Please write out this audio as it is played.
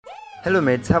Hello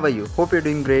mates, how are you? Hope you're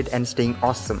doing great and staying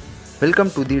awesome. Welcome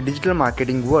to the Digital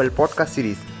Marketing World podcast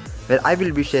series, where I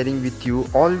will be sharing with you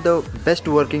all the best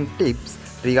working tips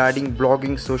regarding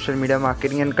blogging, social media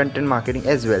marketing, and content marketing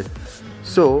as well.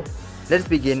 So, let's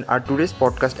begin our today's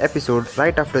podcast episode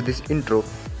right after this intro.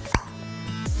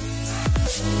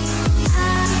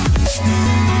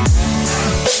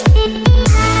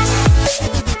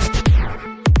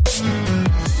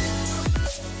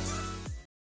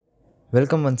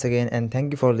 Welcome once again and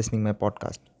thank you for listening my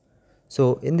podcast.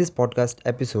 So, in this podcast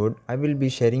episode, I will be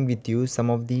sharing with you some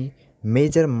of the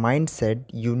major mindset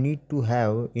you need to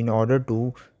have in order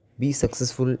to be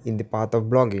successful in the path of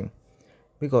blogging.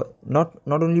 Because not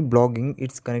only blogging,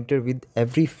 it's connected with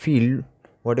every field.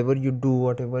 Whatever you do,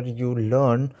 whatever you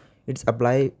learn, it's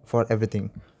apply for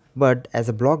everything. But as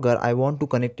a blogger, I want to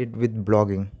connect it with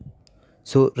blogging.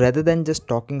 So rather than just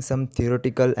talking some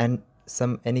theoretical and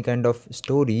some any kind of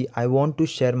story, I want to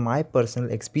share my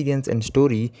personal experience and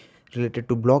story related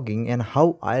to blogging and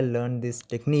how I learned this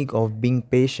technique of being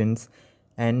patient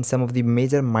and some of the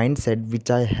major mindset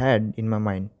which I had in my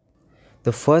mind.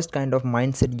 The first kind of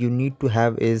mindset you need to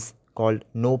have is called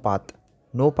no path.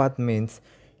 No path means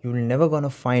you're never gonna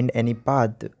find any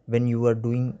path when you are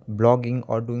doing blogging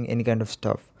or doing any kind of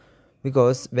stuff.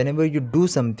 Because whenever you do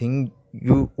something,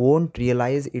 you won't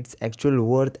realize its actual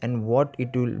worth and what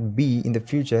it will be in the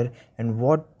future and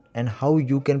what and how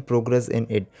you can progress in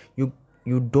it. You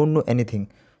don't know anything.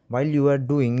 While you are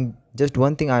doing just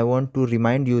one thing, I want to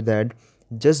remind you that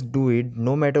just do it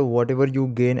no matter whatever you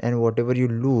gain and whatever you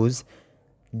lose.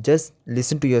 Just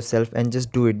listen to yourself and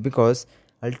just do it, because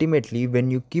ultimately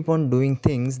when you keep on doing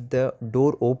things, the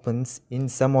door opens in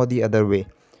some or the other way,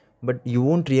 but you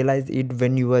won't realize it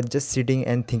when you are just sitting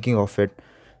and thinking of it.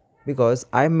 Because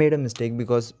I made a mistake,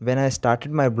 because when I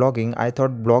started my blogging, I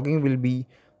thought blogging will be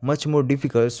much more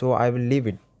difficult, so I will leave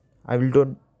it, I will not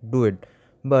do it.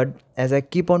 But as I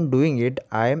keep on doing it,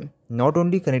 I am not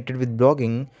only connected with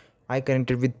blogging, I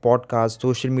connected with podcasts,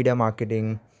 social media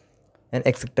marketing, and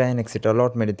etc, a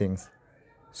lot many things.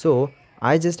 So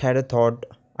I just had a thought,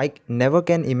 I never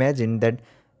can imagine that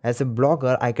as a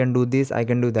blogger I can do this, I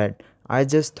can do that. I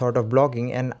just thought of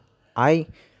blogging and I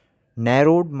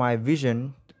narrowed my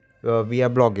vision via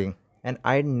blogging, and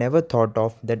I never thought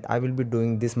of that I will be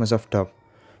doing this much of stuff.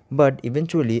 But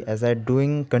eventually, as I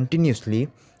doing continuously,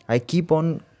 I keep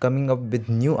on coming up with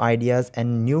new ideas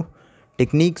and new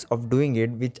techniques of doing it,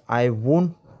 which I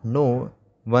won't know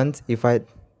once if I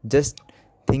just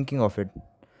thinking of it.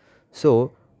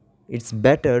 So it's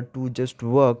better to just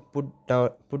work,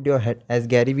 put your head, as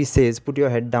Gary Vee says, put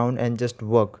your head down and just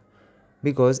work.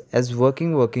 Because as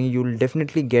working, you'll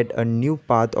definitely get a new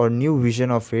path or new vision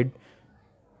of it.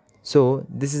 So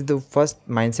this is the first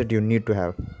mindset you need to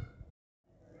have.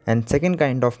 And second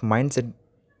kind of mindset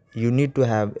you need to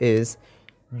have is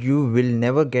you will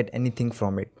never get anything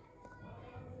from it.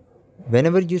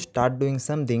 Whenever you start doing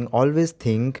something, always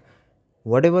think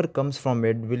whatever comes from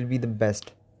it will be the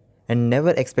best, and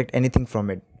never expect anything from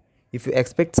it. If you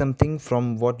expect something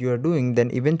from what you are doing,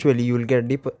 then eventually you will get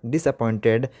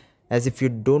disappointed, as if you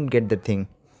don't get the thing.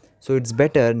 So it's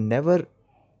better never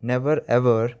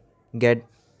ever get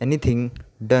anything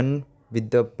done with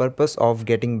the purpose of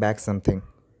getting back something.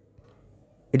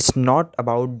 It's not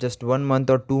about just 1 month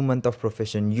or 2 months of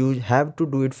profession, you have to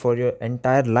do it for your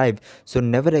entire life. So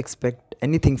never expect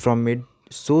anything from it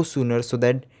so sooner, so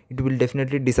that it will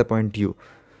definitely disappoint you.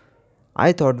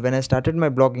 I thought when I started my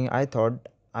blogging, I thought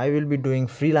I will be doing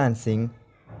freelancing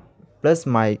plus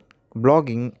my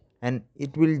blogging, and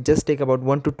it will just take about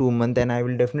 1 to 2 months, and I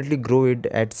will definitely grow it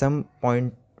at some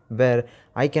point where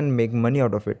I can make money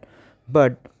out of it.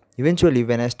 But eventually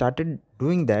when I started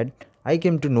doing that, I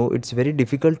came to know it's very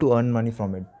difficult to earn money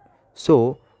from it.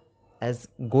 So as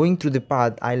going through the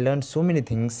path, I learned so many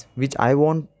things which I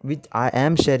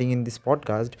am sharing in this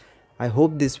podcast. I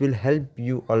hope this will help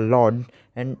you a lot,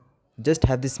 and just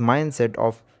have this mindset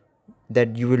of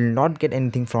that you will not get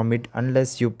anything from it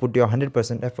unless you put your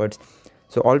 100% efforts.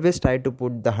 So always try to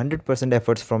put the 100%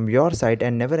 efforts from your side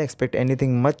and never expect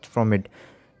anything much from it,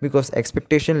 because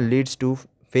expectation leads to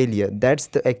failure. That's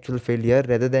the actual failure,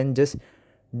 rather than just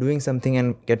doing something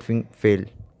and getting failed.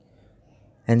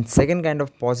 And second kind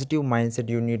of positive mindset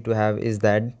you need to have is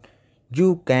that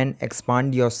you can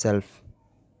expand yourself.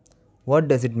 What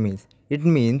does it mean? It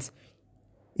means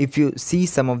if you see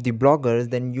some of the bloggers,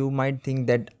 then you might think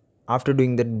that after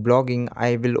doing that blogging,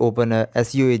 I will open a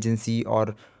SEO agency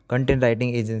or content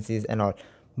writing agencies and all.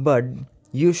 But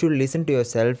you should listen to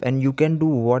yourself, and you can do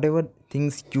whatever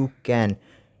things you can.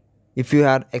 If you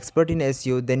are expert in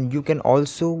SEO, then you can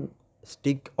also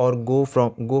stick or go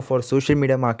for social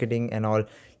media marketing and all.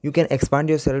 you can expand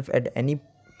yourself at any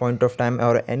point of time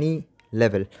or any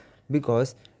level,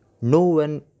 because no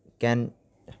one can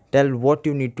tell what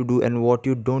you need to do and what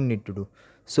you don't need to do.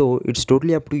 So it's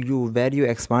totally up to you where you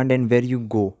expand and where you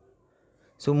go.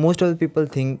 So most of the people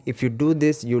think if you do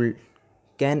this you'll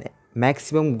can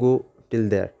maximum go till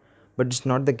there, but it's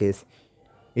not the case.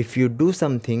 If you do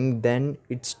something, then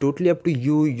it's totally up to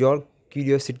you, your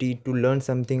curiosity to learn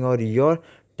something or your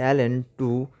talent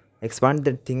to expand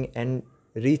that thing and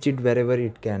reach it wherever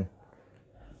it can,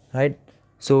 right?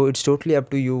 So it's totally up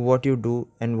to you what you do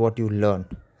and what you learn.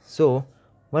 So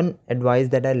one advice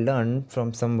that I learned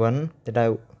from someone, that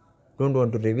I don't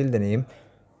want to reveal the name,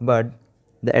 but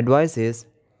the advice is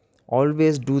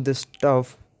always do the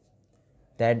stuff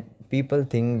that people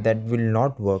think that will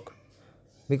not work,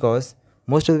 because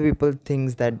most of the people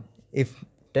thinks that if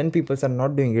 10 people are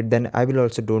not doing it, then I will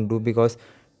also don't do, because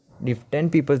if 10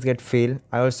 people get fail,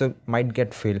 I also might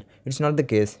get fail. It's not the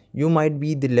case. You might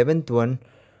be the 11th one,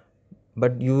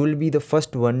 but you will be the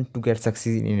first one to get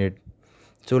succeed in it.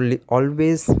 So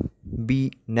always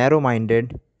be narrow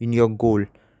minded in your goal.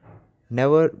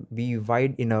 Never be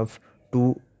wide enough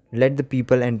to let the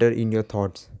people enter in your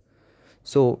thoughts.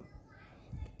 So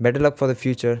better luck for the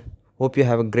future. Hope you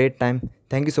have a great time.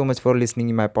 Thank you so much for listening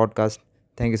in my podcast.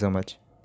 Thank you so much.